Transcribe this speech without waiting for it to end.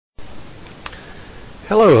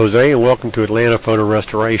Hello, Jose, and welcome to Atlanta Photo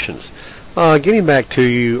Restorations. Getting back to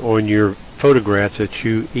you on your photographs that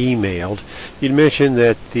you emailed, you'd mentioned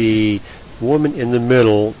that the woman in the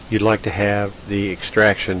middle, you'd like to have the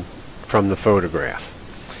extraction from the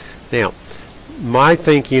photograph. Now, my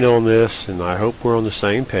thinking on this, and I hope we're on the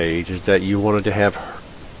same page, is that you wanted to have her,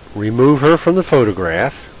 remove her from the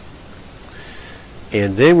photograph,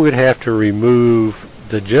 and then we'd have to remove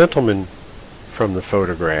the gentleman from the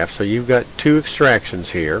photograph. So you've got two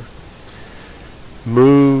extractions here.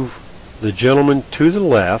 Move the gentleman to the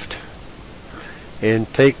left, and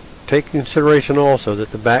take consideration also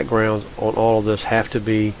that the backgrounds on all of this have to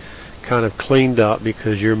be kind of cleaned up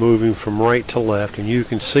because you're moving from right to left, and you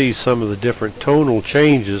can see some of the different tonal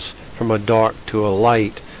changes from a dark to a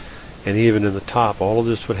light, and even in the top. All of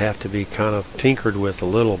this would have to be kind of tinkered with a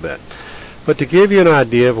little bit. But to give you an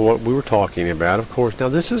idea of what we were talking about, of course, now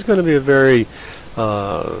this is going to be a very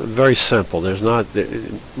simple. There's not,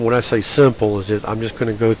 when I say simple, is just, I'm just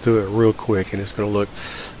going to go through it real quick, and it's going to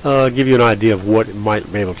look, give you an idea of what it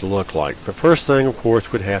might be able to look like. The first thing, of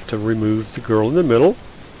course, we'd have to remove the girl in the middle,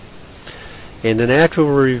 and then after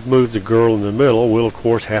we remove the girl in the middle, we'll of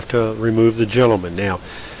course have to remove the gentleman. Now,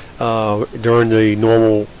 during the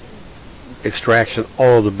normal extraction,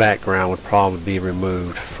 all the background would probably be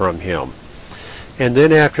removed from him. And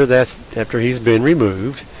then after he's been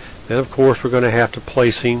removed, then of course we're going to have to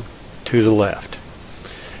place him to the left.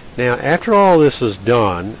 Now, after all this is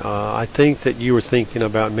done, I think that you were thinking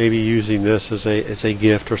about maybe using this as a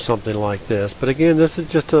gift or something like this. But again, this is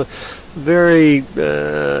just a very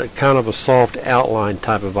kind of a soft outline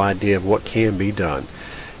type of idea of what can be done.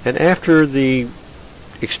 And after the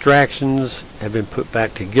extractions have been put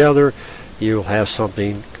back together, you'll have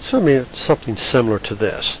something similar to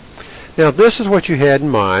this. Now, if this is what you had in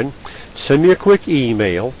mind, send me a quick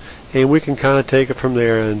email, and we can kind of take it from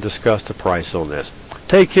there and discuss the price on this.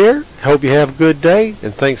 Take care. Hope you have a good day,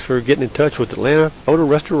 and thanks for getting in touch with Atlanta Photo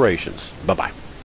Restorations. Bye-bye.